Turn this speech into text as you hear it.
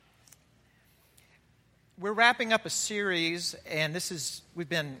We're wrapping up a series, and we've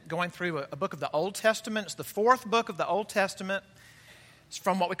been going through a book of the Old Testament. It's the fourth book of the Old Testament. It's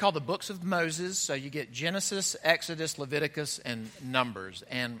from what we call the books of Moses. So you get Genesis, Exodus, Leviticus, and Numbers.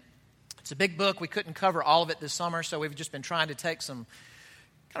 And it's a big book. We couldn't cover all of it this summer, so we've just been trying to take some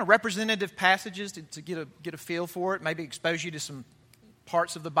kind of representative passages to get a feel for it, maybe expose you to some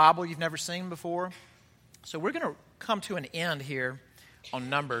parts of the Bible you've never seen before. So we're going to come to an end here on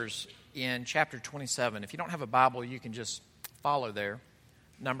Numbers in chapter 27. If you don't have a Bible, you can just follow there.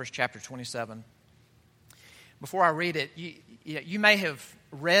 Numbers chapter 27. Before I read it, you may have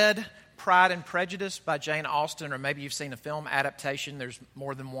read Pride and Prejudice by Jane Austen, or maybe you've seen a film adaptation. There's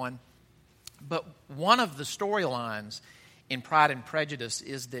more than one. But one of the storylines in Pride and Prejudice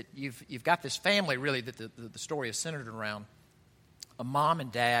is that you've got this family, really, that the story is centered around. A mom and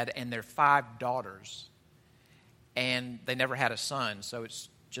dad and their 5 daughters. And they never had a son, so it's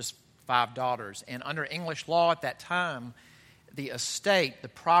just 5 daughters. And under English law at that time, the estate, the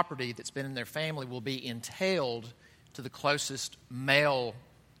property that's been in their family, will be entailed to the closest male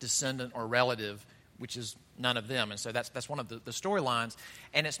descendant or relative, which is none of them. And so that's one of the storylines.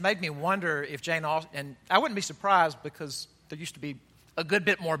 And it's made me wonder if Jane Austen, and I wouldn't be surprised because there used to be a good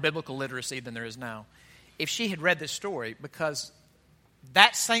bit more biblical literacy than there is now, if she had read this story, because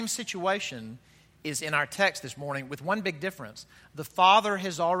that same situation is in our text this morning with one big difference. The father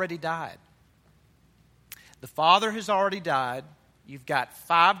has already died. The father has already died. You've got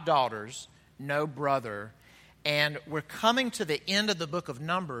 5 daughters, no brother. And we're coming to the end of the book of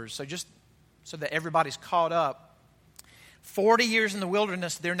Numbers, so just so that everybody's caught up. 40 years in the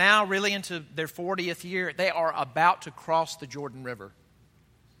wilderness, they're now really into their 40th year. They are about to cross the Jordan River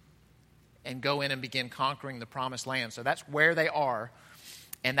and go in and begin conquering the promised land. So that's where they are,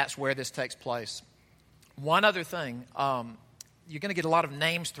 and that's where this takes place. One other thing, you're going to get a lot of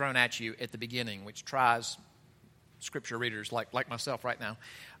names thrown at you at the beginning, which tries scripture readers like myself right now.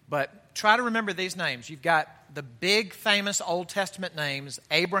 But try to remember these names. You've got the big famous Old Testament names,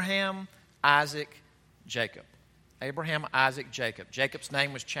 Abraham, Isaac, Jacob. Abraham, Isaac, Jacob. Jacob's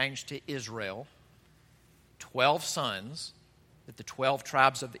name was changed to Israel. 12 sons that the 12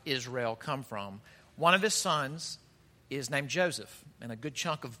 tribes of Israel come from. One of his sons is named Joseph, and a good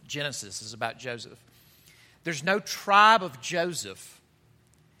chunk of Genesis is about Joseph. There's no tribe of Joseph.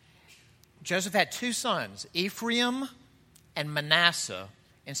 Joseph had 2 sons, Ephraim and Manasseh.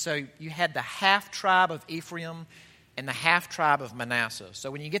 And so you had the half tribe of Ephraim and the half tribe of Manasseh. So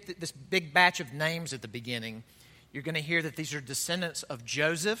when you get this big batch of names at the beginning, you're going to hear that these are descendants of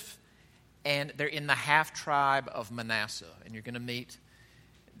Joseph, and they're in the half tribe of Manasseh. And you're going to meet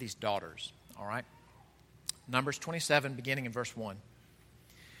these daughters. All right? Numbers 27, beginning in verse 1.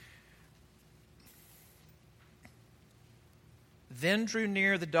 Then drew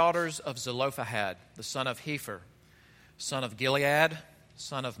near the daughters of Zelophehad, the son of Hepher, son of Gilead,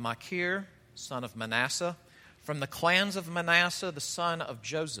 son of Machir, son of Manasseh, from the clans of Manasseh, the son of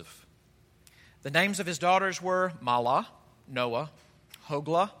Joseph. The names of his daughters were Mahlah, Noah,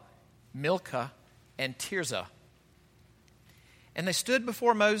 Hoglah, Milcah, and Tirzah. And they stood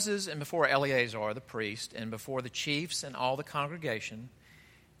before Moses and before Eleazar the priest and before the chiefs and all the congregation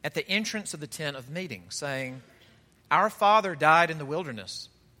at the entrance of the tent of meeting, saying, Our father died in the wilderness.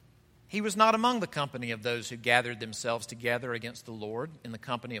 He was not among the company of those who gathered themselves together against the Lord in the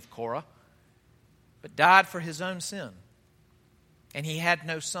company of Korah, but died for his own sin. And he had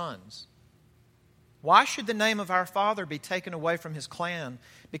no sons. Why should the name of our father be taken away from his clan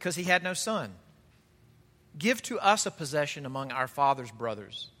because he had no son? Give to us a possession among our father's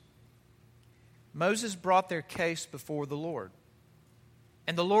brothers. Moses brought their case before the Lord.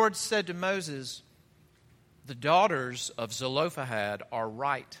 And the Lord said to Moses, The daughters of Zelophehad are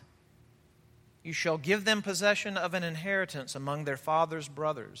right. You shall give them possession of an inheritance among their father's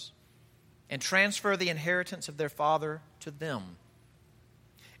brothers, and transfer the inheritance of their father to them.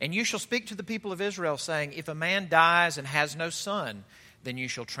 And you shall speak to the people of Israel, saying, If a man dies and has no son, then you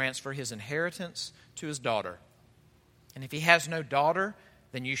shall transfer his inheritance to his daughter. And if he has no daughter,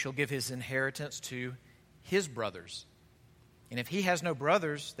 then you shall give his inheritance to his brothers. And if he has no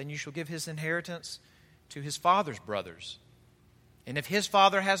brothers, then you shall give his inheritance to his father's brothers. And if his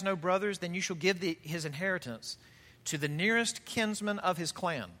father has no brothers, then you shall give his inheritance to the nearest kinsman of his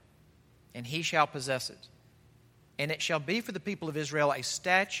clan, and he shall possess it. And it shall be for the people of Israel a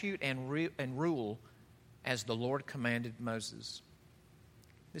statute and rule as the Lord commanded Moses.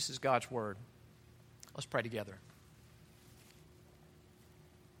 This is God's word. Let's pray together.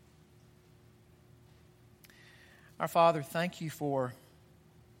 Our Father, thank you for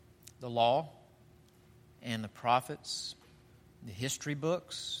the law and the prophets the history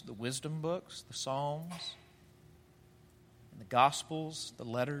books, the wisdom books, the Psalms, and the Gospels, the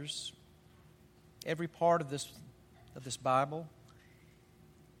letters, every part of this Bible.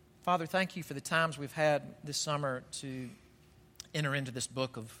 Father, thank you for the times we've had this summer to enter into this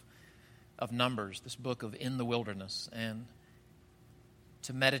book of Numbers, this book of In the Wilderness, and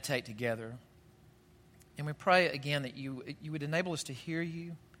to meditate together. And we pray again that you would enable us to hear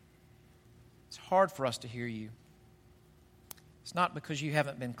you. It's hard for us to hear you. It's not because you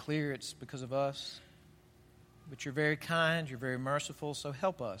haven't been clear, it's because of us. But you're very kind, you're very merciful, so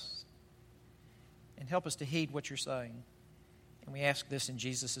help us. And help us to heed what you're saying. And we ask this in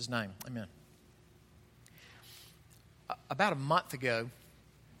Jesus' name. Amen. About a month ago,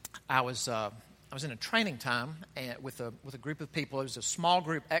 I was in a training time with a group of people. It was a small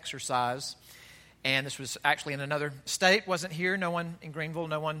group exercise, and this was actually in another state. Wasn't here. No one in Greenville.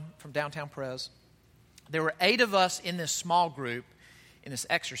 No one from downtown Pres. There were 8 of us in this small group in this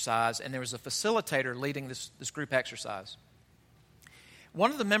exercise, and there was a facilitator leading this group exercise.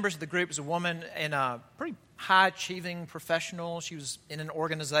 One of the members of the group is a woman and a pretty high-achieving professional. She was in an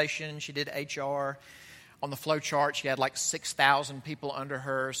organization. She did HR. On the flow chart, she had like 6,000 people under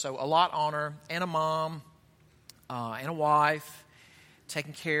her, so a lot on her, and a mom, and a wife,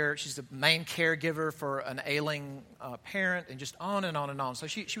 taking care. She's the main caregiver for an ailing parent, and just on and on and on. So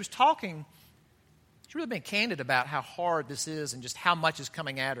she was talking. She's really been candid about how hard this is and just how much is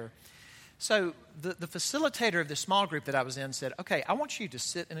coming at her. So the facilitator of this small group that I was in said, okay, I want you to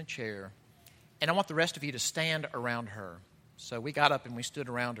sit in a chair, and I want the rest of you to stand around her. So we got up and we stood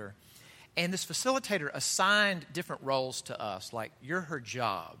around her. And this facilitator assigned different roles to us, like you're her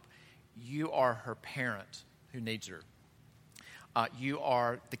job. You are her parent who needs her. You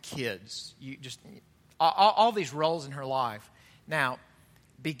are the kids. You just all these roles in her life. Now,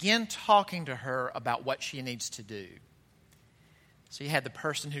 begin talking to her about what she needs to do. So you had the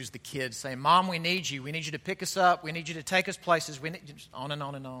person who's the kid saying, Mom, we need you. We need you to pick us up. We need you to take us places. We need just on and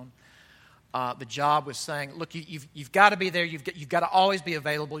on and on. The job was saying, look, you've got to be there. You've got to always be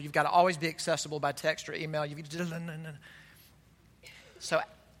available. You've got to always be accessible by text or email. So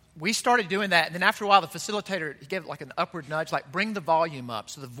we started doing that. And then after a while, the facilitator, he gave it like an upward nudge, like bring the volume up.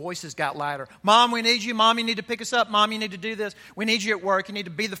 So the voices got louder. Mom, we need you. Mom, you need to pick us up. Mom, you need to do this. We need you at work. You need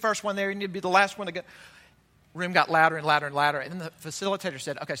to be the first one there. You need to be the last one to go. Room got louder and louder and louder. And then the facilitator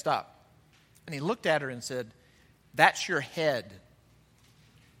said, okay, stop. And he looked at her and said, that's your head.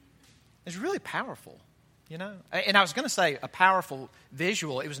 It's really powerful, you know. And I was going to say a powerful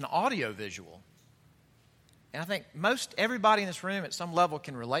visual. It was an audio visual. And I think everybody in this room at some level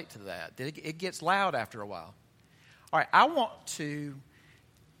can relate to that. It gets loud after a while. All right, I want to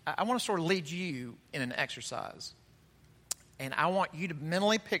sort of lead you in an exercise. And I want you to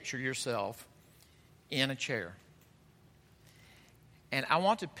mentally picture yourself in a chair. And I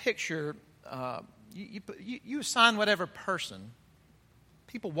want to picture, you assign whatever person,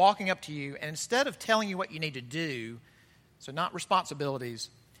 people walking up to you, and instead of telling you what you need to do, so not responsibilities,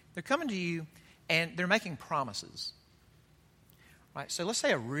 they're coming to you and they're making promises. Right? So let's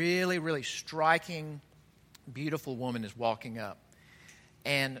say a really, really striking, beautiful woman is walking up.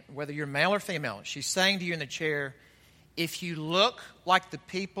 And whether you're male or female, she's saying to you in the chair, if you look like the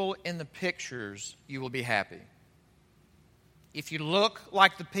people in the pictures, you will be happy. If you look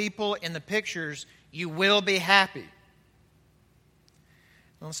like the people in the pictures, you will be happy.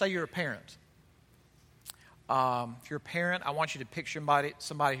 Let's say you're a parent. If you're a parent, I want you to picture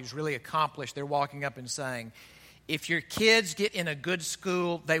somebody who's really accomplished. They're walking up and saying, if your kids get in a good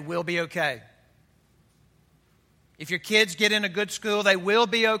school, they will be okay. If your kids get in a good school, they will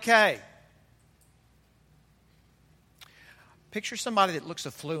be okay. Picture somebody that looks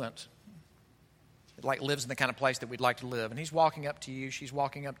affluent, that like lives in the kind of place that we'd like to live. And he's walking up to you, she's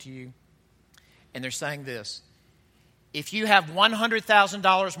walking up to you, and they're saying this. If you have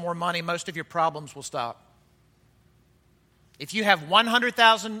 $100,000 more money, most of your problems will stop. If you have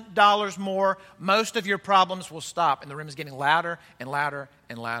 $100,000 more, most of your problems will stop. And the room is getting louder and louder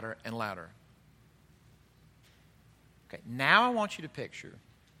and louder and louder. Okay, now I want you to picture,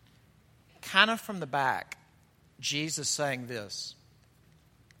 kind of from the back, Jesus saying this.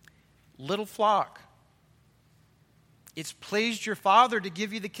 Little flock, it's pleased your Father to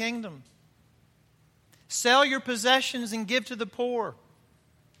give you the kingdom. Sell your possessions and give to the poor.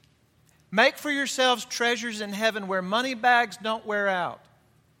 Make for yourselves treasures in heaven where money bags don't wear out.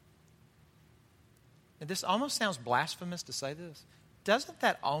 And this almost sounds blasphemous to say this. Doesn't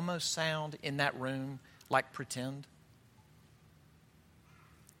that almost sound in that room like pretend?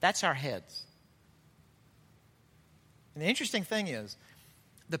 That's our heads. And the interesting thing is,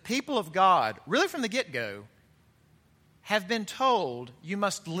 the people of God, really from the get-go, have been told you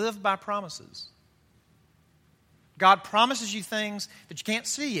must live by promises. God promises you things that you can't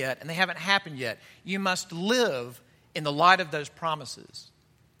see yet and they haven't happened yet. You must live in the light of those promises.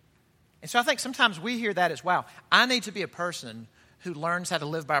 And so I think sometimes we hear that as, wow, I need to be a person who learns how to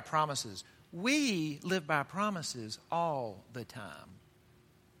live by promises. We live by promises all the time.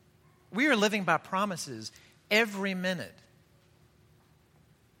 We are living by promises every minute.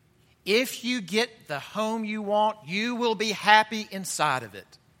 If you get the home you want, you will be happy inside of it.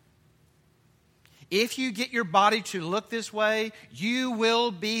 If you get your body to look this way, you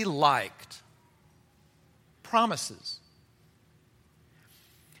will be liked. Promises.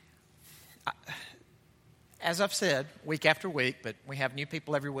 As I've said, week after week, but we have new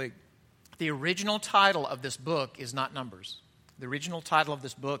people every week, the original title of this book is not Numbers. The original title of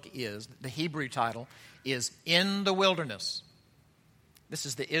this book is, the Hebrew title, is In the Wilderness. This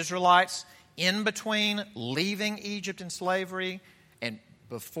is the Israelites in between leaving Egypt in slavery and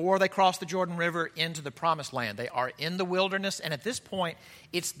before they cross the Jordan River into the Promised Land. They are in the wilderness, and at this point,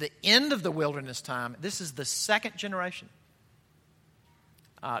 it's the end of the wilderness time. This is the second generation.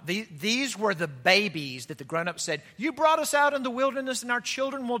 These were the babies that the grown-ups said, you brought us out in the wilderness and our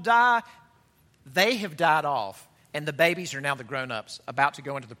children will die. They have died off, and the babies are now the grown-ups about to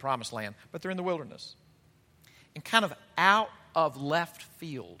go into the Promised Land, but they're in the wilderness. And kind of out of left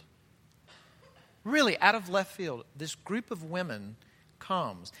field, really out of left field, this group of women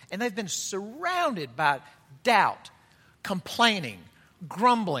comes, and they've been surrounded by doubt, complaining,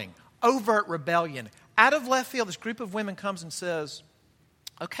 grumbling, overt rebellion. Out of left field, this group of women comes and says,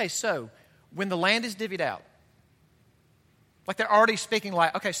 okay, so when the land is divvied out, like they're already speaking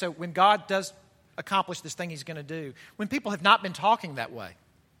like, okay, so when God does accomplish this thing he's going to do, when people have not been talking that way,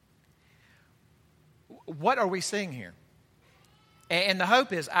 what are we seeing here? And the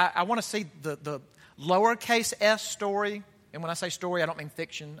hope is, I want to see the lowercase s story. And when I say story, I don't mean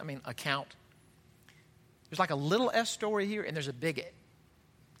fiction, I mean account. There's like a little s story here, and there's a big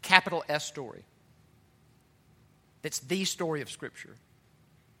capital S story. That's the story of Scripture.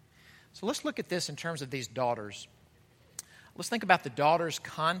 So let's look at this in terms of these daughters. Let's think about the daughter's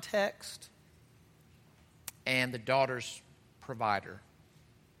context and the daughter's provider.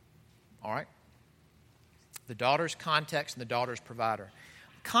 All right? The daughter's context and the daughter's provider.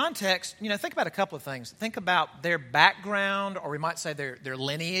 Context, think about a couple of things. Think about their background, or we might say their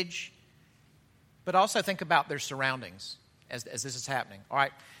lineage, but also think about their surroundings as this is happening. All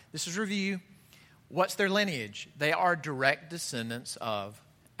right, this is review. What's their lineage? They are direct descendants of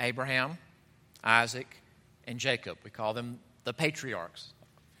Abraham, Isaac, and Jacob. We call them the patriarchs.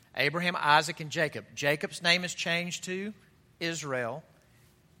 Abraham, Isaac, and Jacob. Jacob's name is changed to Israel.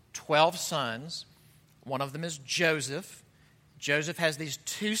 12 sons. One of them is Joseph. Joseph has these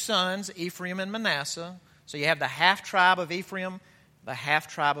two sons, Ephraim and Manasseh. So you have the half-tribe of Ephraim, the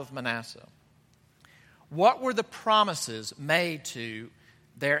half-tribe of Manasseh. What were the promises made to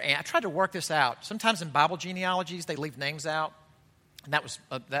their aunt? I tried to work this out. Sometimes in Bible genealogies, they leave names out. And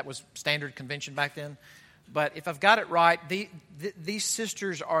that was standard convention back then. But if I've got it right, these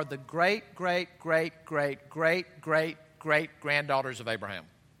sisters are the great-great-great-great-great-great-great-granddaughters of Abraham.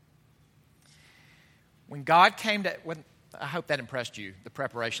 When God came to... I hope that impressed you, the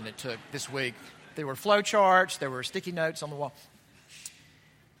preparation it took this week. There were flow charts, there were sticky notes on the wall.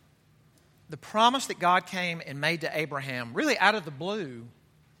 The promise that God came and made to Abraham, really out of the blue,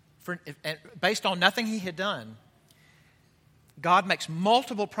 based on nothing he had done, God makes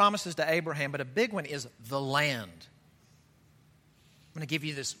multiple promises to Abraham, but a big one is the land. I'm going to give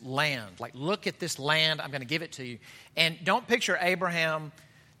you this land. Like, look at this land, I'm going to give it to you. And don't picture Abraham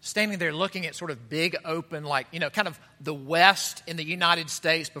standing there looking at sort of big open, like, kind of the West in the United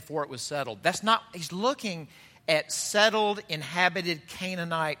States before it was settled. That's not, he's looking at settled, inhabited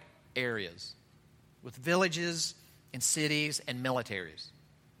Canaanite areas with villages and cities and militaries.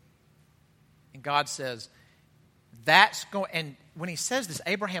 And God says, that's going, and when he says this,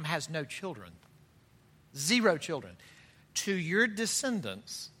 Abraham has no children, 0 children. To your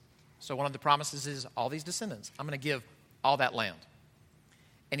descendants, so one of the promises is all these descendants, I'm going to give all that land.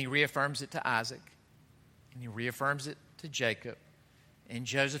 And he reaffirms it to Isaac. And he reaffirms it to Jacob. And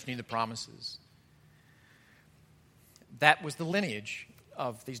Joseph knew the promises. That was the lineage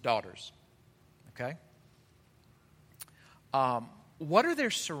of these daughters. Okay? What are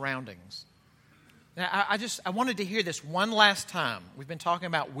their surroundings? Now, I wanted to hear this one last time. We've been talking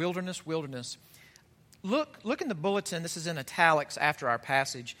about wilderness. Look in the bulletin. This is in italics after our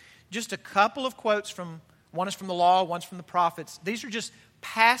passage. Just a couple of quotes from, one is from the law, one's from the prophets. These are just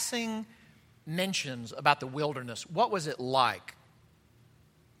passing mentions about the wilderness. What was it like?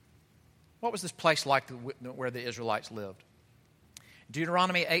 What was this place like where the Israelites lived?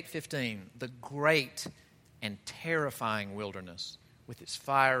 Deuteronomy 8:15, the great and terrifying wilderness with its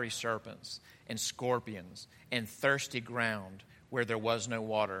fiery serpents and scorpions and thirsty ground where there was no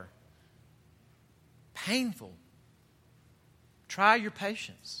water. Painful. Try your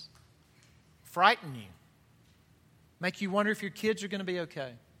patience. Frighten you. Make you wonder if your kids are going to be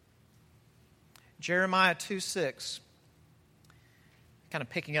okay. Jeremiah 2:6, kind of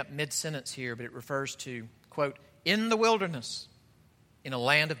picking up mid-sentence here, but it refers to, quote, in the wilderness, in a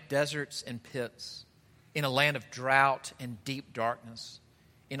land of deserts and pits, in a land of drought and deep darkness,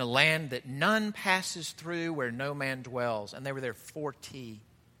 in a land that none passes through, where no man dwells. And they were there 40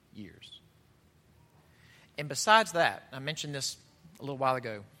 years. And besides that, I mentioned this a little while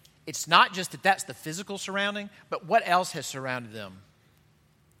ago, it's not just that that's the physical surrounding, but what else has surrounded them?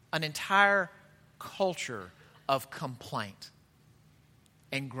 An entire culture of complaint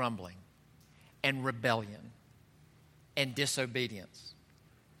and grumbling and rebellion and disobedience.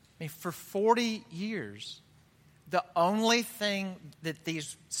 I mean, for 40 years, the only thing that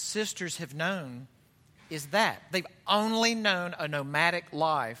these sisters have known is that. They've only known a nomadic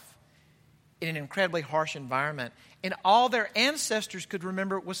life in an incredibly harsh environment. And all their ancestors could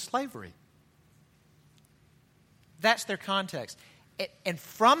remember was slavery. That's their context. And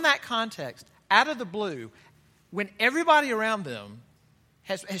from that context, out of the blue, when everybody around them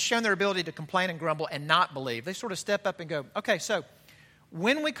has shown their ability to complain and grumble and not believe, they sort of step up and go, okay, so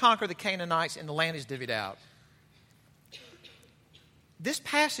when we conquer the Canaanites and the land is divvied out, this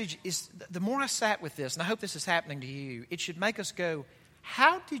passage is, the more I sat with this, and I hope this is happening to you, it should make us go,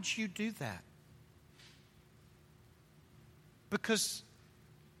 how did you do that? Because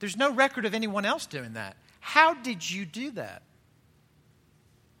there's no record of anyone else doing that. How did you do that?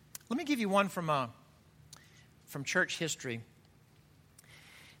 Let me give you one from church history.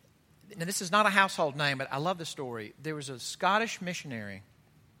 Now, this is not a household name, but I love the story. There was a Scottish missionary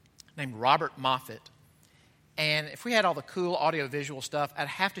named Robert Moffat. And if we had all the cool audio-visual stuff, I'd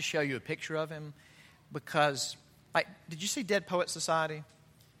have to show you a picture of him because, like, did you see Dead Poets Society?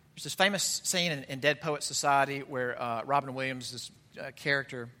 There's this famous scene in Dead Poets Society where Robin Williams, this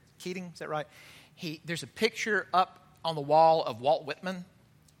character, Keating, is that right? There's a picture up on the wall of Walt Whitman,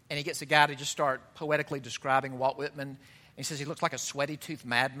 and he gets a guy to just start poetically describing Walt Whitman. And he says he looks like a sweaty-toothed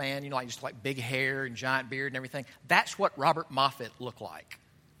madman, like just like big hair and giant beard and everything. That's what Robert Moffat looked like.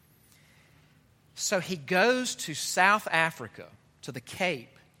 So he goes to South Africa, to the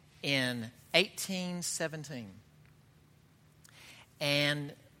Cape, in 1817.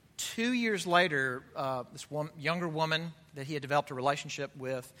 And 2 years later, this younger woman that he had developed a relationship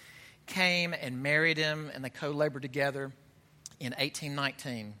with came and married him, and they co-labored together in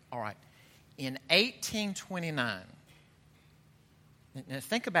 1819. All right. In 1829, now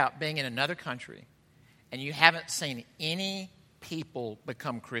think about being in another country, and you haven't seen any people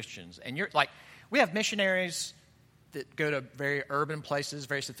become Christians. And you're like, we have missionaries that go to very urban places,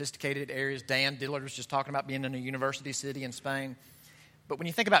 very sophisticated areas. Dan Dillard was just talking about being in a university city in Spain. But when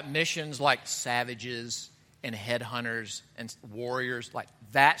you think about missions like savages and headhunters and warriors, like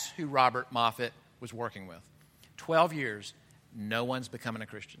that's who Robert Moffat was working with. 12 years, no one's becoming a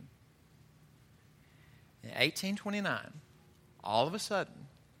Christian. In 1829, all of a sudden,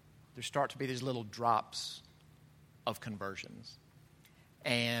 there start to be these little drops of conversions.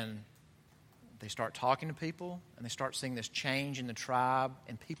 And they start talking to people, and they start seeing this change in the tribe,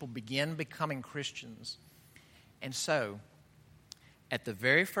 and people begin becoming Christians. And so, at the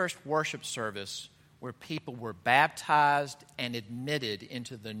very first worship service where people were baptized and admitted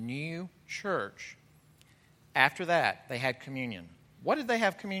into the new church, after that, they had communion. What did they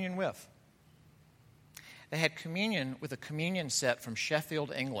have communion with? They had communion with a communion set from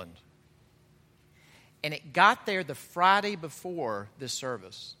Sheffield, England. And it got there the Friday before this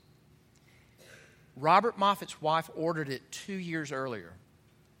service. Robert Moffat's wife ordered it 2 years earlier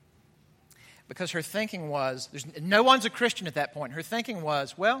because her thinking was, no one's a Christian at that point. Her thinking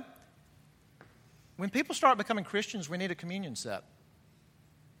was, well, when people start becoming Christians, we need a communion set.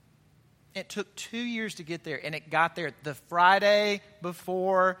 It took 2 years to get there, and it got there the Friday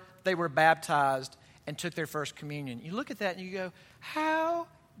before they were baptized and took their first communion. You look at that and you go, how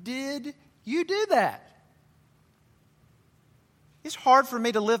did you do that? It's hard for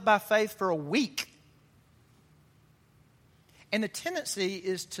me to live by faith for a week. And the tendency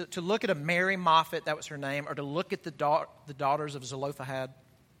is to look at a Mary Moffat, that was her name, or to look at the daughters of Zelophehad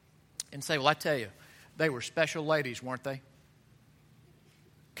and say, well, I tell you, they were special ladies, weren't they?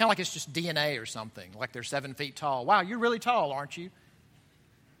 Kind of like it's just DNA or something, like they're 7 feet tall. Wow, you're really tall, aren't you?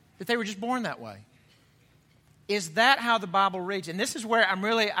 That they were just born that way. Is that how the Bible reads? And this is where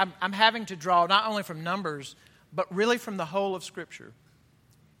I'm having to draw not only from Numbers, but really from the whole of Scripture.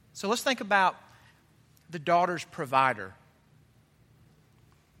 So let's think about the daughter's provider.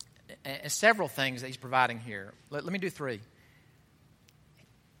 And several things that he's providing here. Let me do three.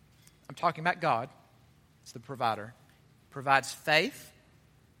 I'm talking about God. It's the provider. Provides faith,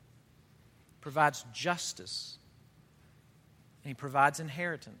 provides justice, and he provides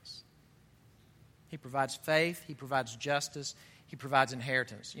inheritance. He provides faith, he provides justice, he provides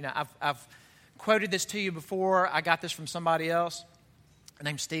inheritance. You know, I've quoted this to you before. I got this from somebody else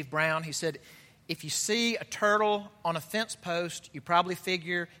named Steve Brown. He said, if you see a turtle on a fence post, you probably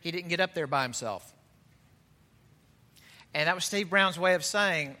figure he didn't get up there by himself. And that was Steve Brown's way of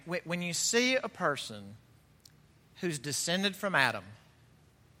saying, when you see a person who's descended from Adam,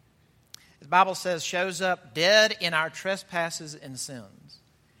 the Bible says, shows up dead in our trespasses and sins,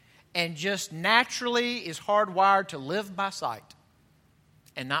 and just naturally is hardwired to live by sight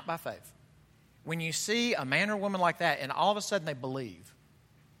and not by faith. When you see a man or woman like that, and all of a sudden they believe,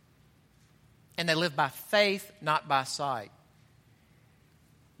 and they live by faith, not by sight,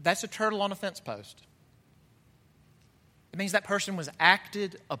 that's a turtle on a fence post. It means that person was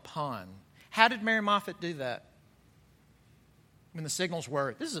acted upon. How did Mary Moffat do that? When the signals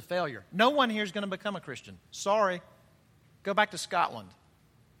were, this is a failure. No one here is going to become a Christian. Sorry. Go back to Scotland.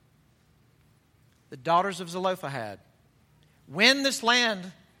 The daughters of Zelophehad. When this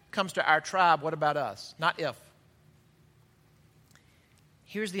land comes to our tribe, what about us? Not if.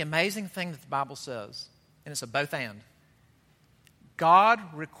 Here's the amazing thing that the Bible says, and it's a both and. God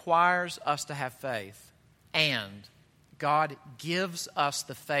requires us to have faith, and God gives us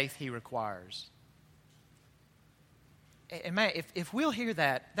the faith He requires. And man, if we'll hear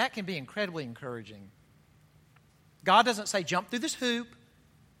that, that can be incredibly encouraging. God doesn't say, jump through this hoop,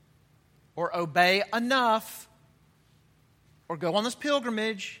 or obey enough, or go on this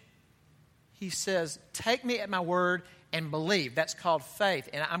pilgrimage. He says, take me at my word and believe. That's called faith.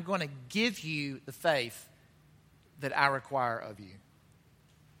 And I'm going to give you the faith that I require of you.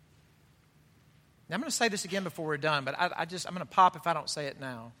 Now, I'm going to say this again before we're done, but I'm going to pop if I don't say it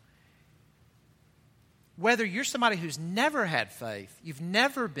now. Whether you're somebody who's never had faith, you've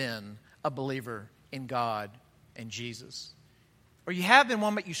never been a believer in God and Jesus, or you have been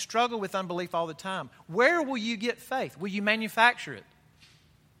one but you struggle with unbelief all the time, where will you get faith? Will you manufacture it?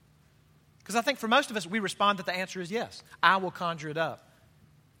 Because I think for most of us, we respond that the answer is yes. I will conjure it up.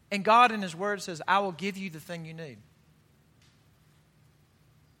 And God in His Word says, I will give you the thing you need.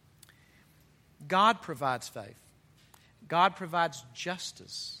 God provides faith. God provides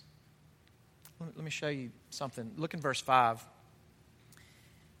justice. Let me show you something. Look in verse 5.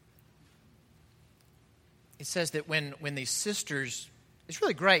 It says that when these sisters, it's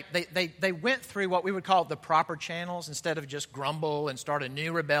really great, they went through what we would call the proper channels. Instead of just grumble and start a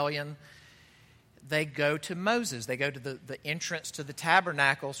new rebellion, they go to Moses. They go to the entrance to the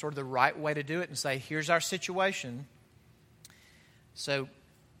tabernacle, sort of the right way to do it, and say, here's our situation. So,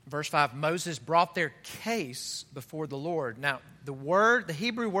 verse 5, Moses brought their case before the Lord. Now, the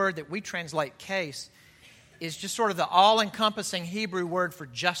Hebrew word that we translate case, is just sort of the all-encompassing Hebrew word for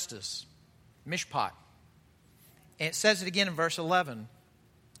justice, mishpat. And it says it again in verse 11.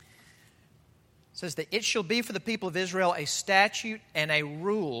 It says that it shall be for the people of Israel a statute and a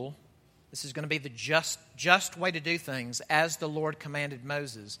rule. This is going to be the just way to do things as the Lord commanded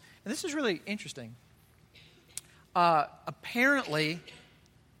Moses. And this is really interesting. Apparently,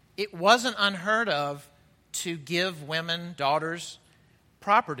 it wasn't unheard of to give women, daughters,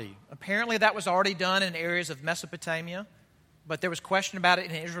 property. Apparently that was already done in areas of Mesopotamia, but there was question about it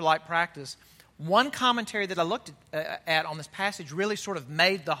in Israelite practice. One commentary that I looked at on this passage really sort of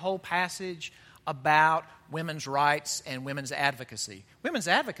made the whole passage about women's rights and women's advocacy. Women's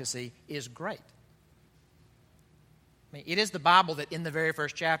advocacy is great. I mean, it is the Bible that in the very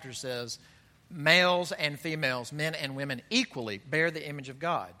first chapter says, males and females, men and women equally bear the image of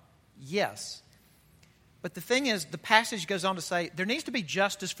God. Yes. But the thing is, the passage goes on to say there needs to be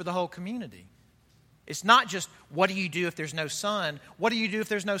justice for the whole community. It's not just, what do you do if there's no son? What do you do if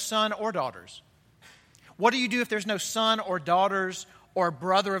there's no son or daughters? What do you do if there's no son or daughters or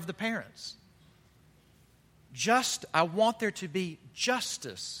brother of the parents? I want there to be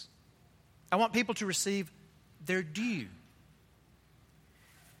justice. I want people to receive their due.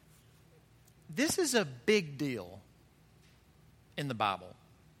 This is a big deal in the Bible.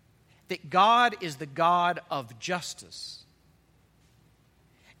 That God is the God of justice.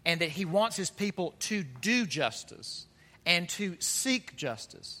 And that He wants His people to do justice and to seek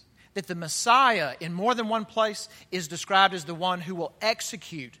justice. That the Messiah, in more than one place, is described as the one who will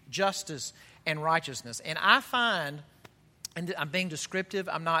execute justice and righteousness. And I find, and I'm being descriptive,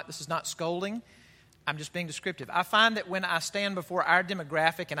 this is not scolding, I'm just being descriptive. I find that when I stand before our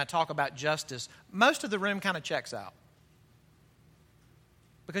demographic and I talk about justice, most of the room kind of checks out.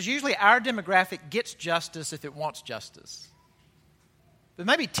 Because usually our demographic gets justice if it wants justice. But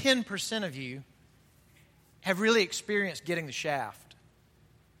maybe 10% of you have really experienced getting the shaft.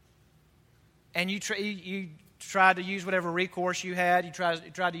 And you tried to use whatever recourse you had, you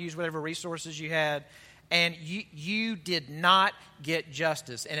tried to use whatever resources you had, and you did not get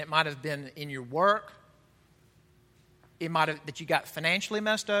justice. And it might have been in your work. It might have that you got financially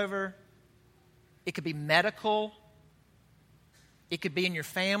messed over. It could be medical. It could be in your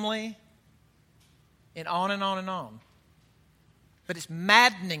family. And on and on and on. But it's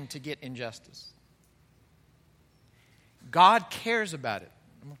maddening to get injustice. God cares about it.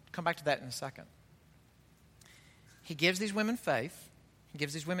 I'm going to come back to that in a second. He gives these women faith. He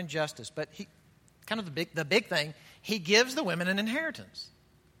gives these women justice. But the big thing, he gives the women an inheritance.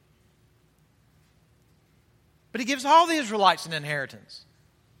 But he gives all the Israelites an inheritance.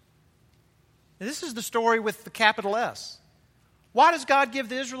 And this is the story with the capital S. Why does God give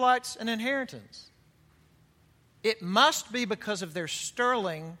the Israelites an inheritance? It must be because of their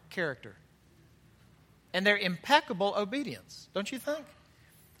sterling character and their impeccable obedience, don't you think?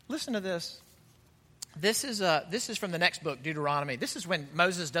 Listen to this. This is from the next book, Deuteronomy. This is when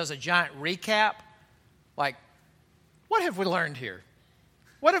Moses does a giant recap. Like, what have we learned here?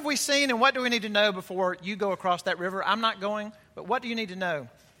 What have we seen and what do we need to know before you go across that river? I'm not going, but what do you need to know?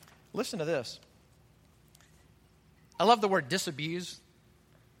 Listen to this. I love the word disabuse.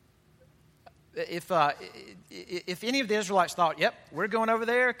 If any of the Israelites thought, yep, we're going over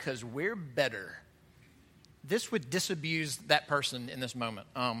there because we're better, this would disabuse that person in this moment.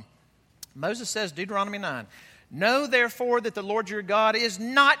 Moses says, Deuteronomy 9, know therefore that the Lord your God is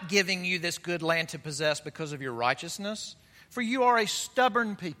not giving you this good land to possess because of your righteousness, for you are a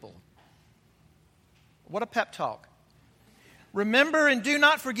stubborn people. What a pep talk. Remember and do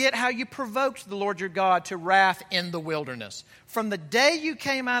not forget how you provoked the Lord your God to wrath in the wilderness. From the day you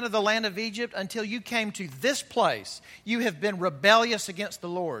came out of the land of Egypt until you came to this place, you have been rebellious against the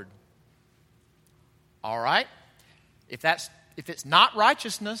Lord. All right. If it's not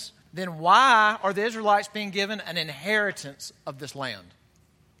righteousness, then why are the Israelites being given an inheritance of this land?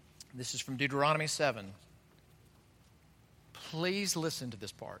 This is from Deuteronomy 7. Please listen to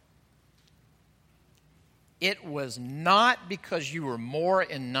this part. It was not because you were more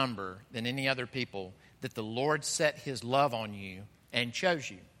in number than any other people that the Lord set his love on you and chose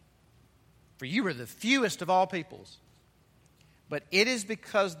you. For you were the fewest of all peoples. But it is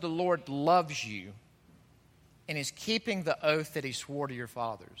because the Lord loves you and is keeping the oath that he swore to your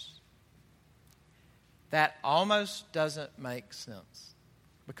fathers. That almost doesn't make sense.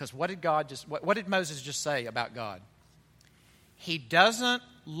 Because what did Moses just say about God? He doesn't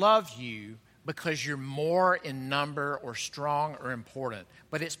love you because you're more in number or strong or important,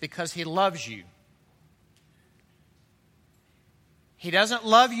 but it's because he loves you. He doesn't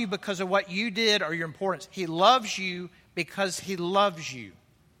love you because of what you did or your importance. He loves you because he loves you.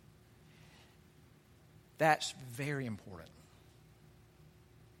 That's very important.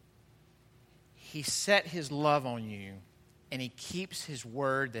 He set his love on you, and he keeps his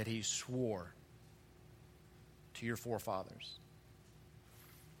word that he swore to your forefathers.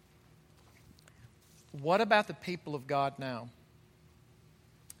 What about the people of God now?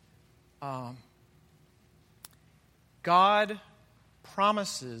 God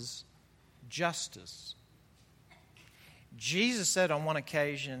promises justice. Jesus said on one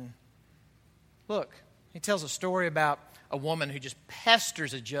occasion, look, he tells a story about a woman who just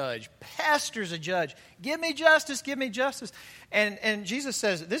pesters a judge. Give me justice, give me justice. And Jesus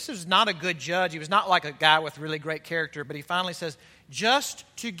says, this is not a good judge. He was not like a guy with really great character, but he finally says, just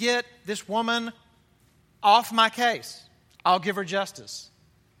to get this woman off my case, I'll give her justice.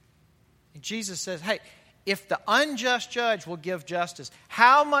 And Jesus says, hey, if the unjust judge will give justice,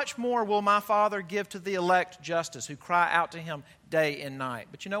 how much more will my Father give to the elect justice who cry out to him day and night?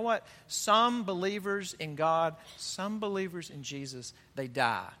 But you know what? Some believers in God, some believers in Jesus, they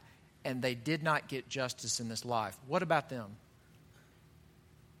die, and they did not get justice in this life. What about them?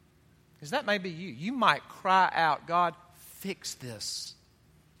 Because that may be you. You might cry out, God, fix this.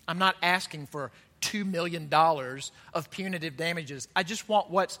 I'm not asking for $2 million of punitive damages. I just want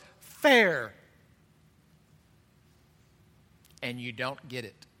what's fair. And you don't get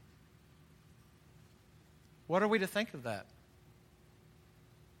it. What are we to think of that?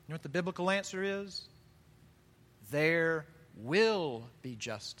 You know what the biblical answer is? There will be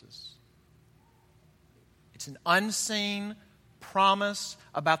justice. It's an unseen, promise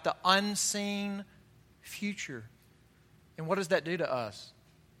about the unseen future. And what does that do to us?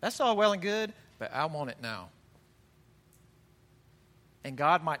 That's all well and good, but I want it now. And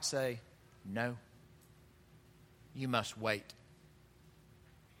God might say, no, you must wait.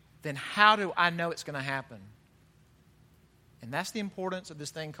 Then how do I know it's going to happen? And that's the importance of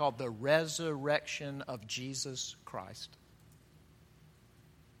this thing called the resurrection of Jesus Christ.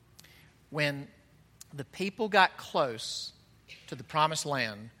 When the people got close to the promised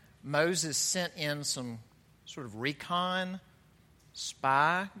land, Moses sent in some sort of recon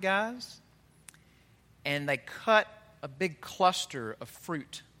spy guys, and they cut a big cluster of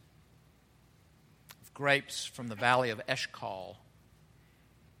fruit, of grapes from the valley of Eshcol.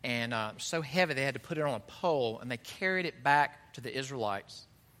 And so heavy they had to put it on a pole, and they carried it back to the Israelites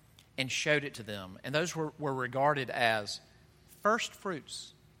and showed it to them. And those were regarded as first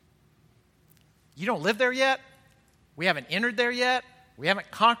fruits. You don't live there yet. We haven't entered there yet. We haven't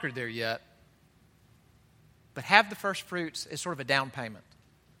conquered there yet. But have the first fruits as sort of a down payment.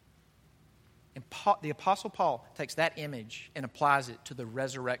 And the Apostle Paul takes that image and applies it to the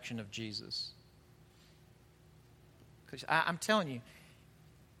resurrection of Jesus. Because I'm telling you,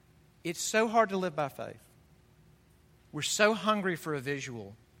 it's so hard to live by faith. We're so hungry for a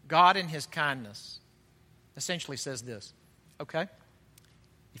visual. God in His kindness essentially says this, okay,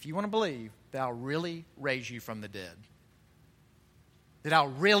 if you want to believe that I'll really raise you from the dead, that I'll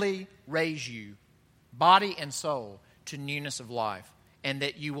really raise you, body and soul, to newness of life, and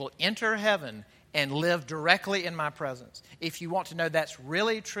that you will enter heaven and live directly in my presence. If you want to know that's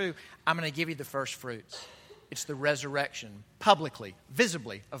really true, I'm going to give you the first fruits. It's the resurrection, publicly,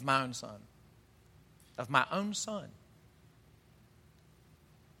 visibly, of my own Son. Of my own Son.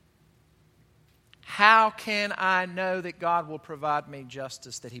 How can I know that God will provide me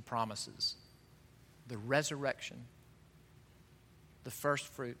justice that He promises? The resurrection. The first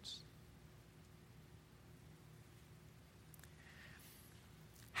fruits.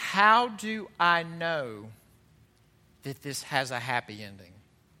 How do I know that this has a happy ending?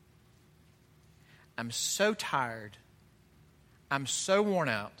 I'm so tired. I'm so worn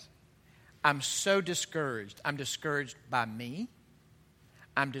out. I'm so discouraged. I'm discouraged by me.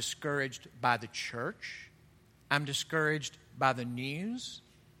 I'm discouraged by the church. I'm discouraged by the news.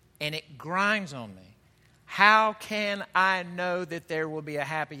 And it grinds on me. How can I know that there will be a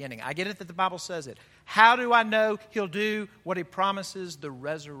happy ending? I get it that the Bible says it. How do I know He'll do what He promises? The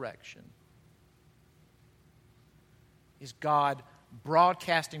resurrection. Is God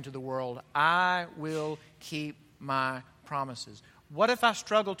broadcasting to the world, I will keep my promises. What if I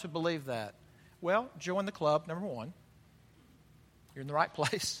struggle to believe that? Well, join the club, number one. You're in the right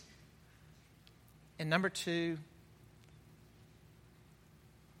place. And number two,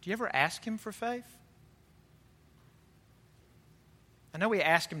 do you ever ask Him for faith? I know we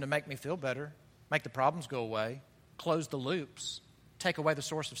ask Him to make me feel better, make the problems go away, close the loops, take away the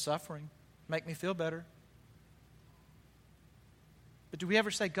source of suffering, make me feel better. But do we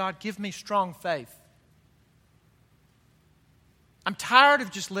ever say, God, give me strong faith? I'm tired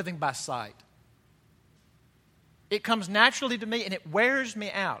of just living by sight. It comes naturally to me and it wears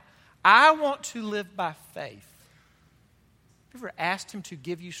me out. I want to live by faith. Have you ever asked Him to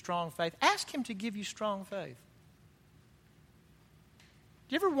give you strong faith? Ask Him to give you strong faith.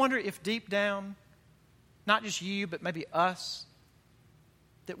 Do you ever wonder if deep down, not just you, but maybe us,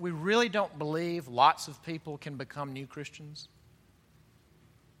 that we really don't believe lots of people can become new Christians?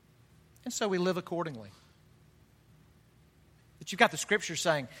 And so we live accordingly. That you've got the Scripture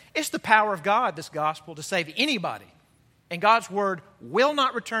saying, it's the power of God, this gospel, to save anybody. And God's word will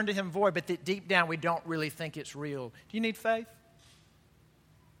not return to Him void, but that deep down we don't really think it's real. Do you need faith?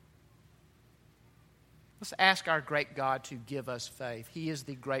 Let's ask our great God to give us faith. He is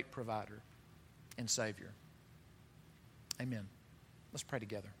the great provider and Savior. Amen. Let's pray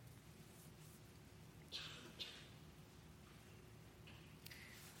together.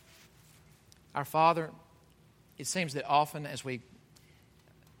 Our Father, it seems that often as we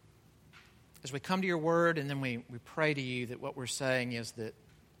come to your word and then we pray to you, that what we're saying is that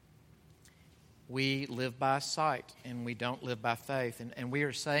we live by sight and we don't live by faith. And we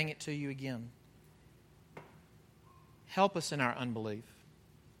are saying it to you again. Help us in our unbelief.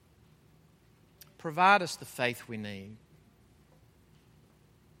 Provide us the faith we need.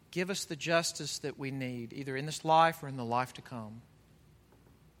 Give us the justice that we need, either in this life or in the life to come.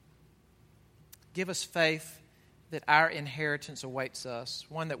 Give us faith that our inheritance awaits us,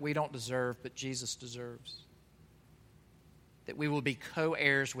 one that we don't deserve, but Jesus deserves. That we will be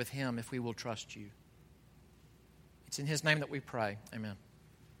co-heirs with Him if we will trust you. It's in His name that we pray. Amen.